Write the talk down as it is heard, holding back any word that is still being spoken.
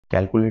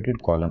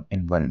calculated column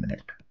in 1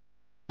 minute.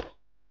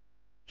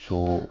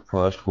 So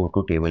first go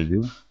to table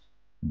view,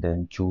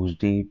 then choose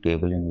the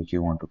table in which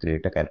you want to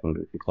create a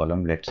calculated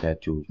column. Let's say I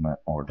choose my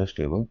orders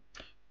table.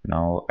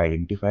 Now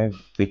identify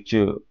which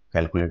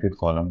calculated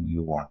column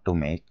you want to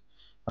make.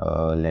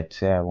 Let's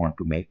say I want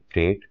to make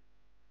freight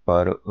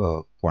per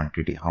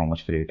quantity, how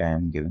much freight I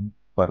am giving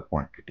per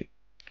quantity.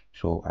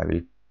 So I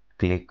will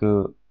click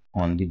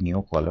on the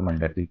new column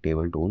under the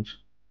table tools.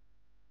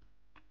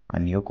 A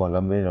new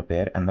column will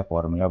appear and the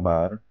formula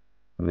bar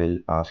will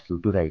ask you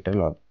to write a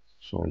log.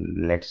 So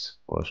let's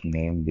first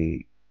name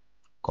the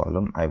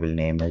column. I will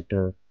name it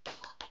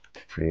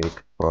freight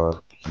per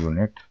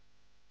unit.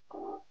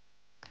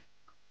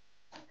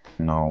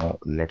 Now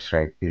let's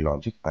write the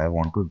logic. I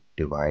want to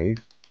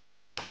divide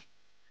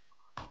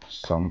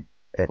sum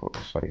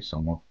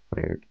sum of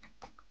freight,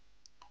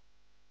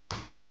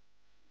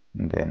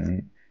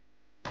 then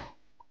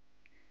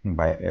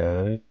by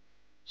a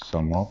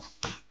sum of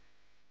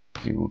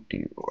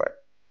QTY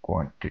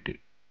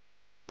quantity.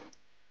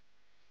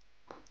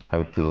 I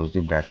will close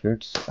the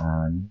brackets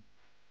and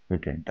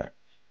hit enter.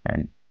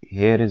 And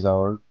here is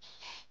our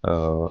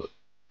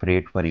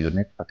freight per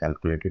unit, a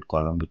calculated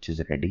column which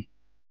is ready.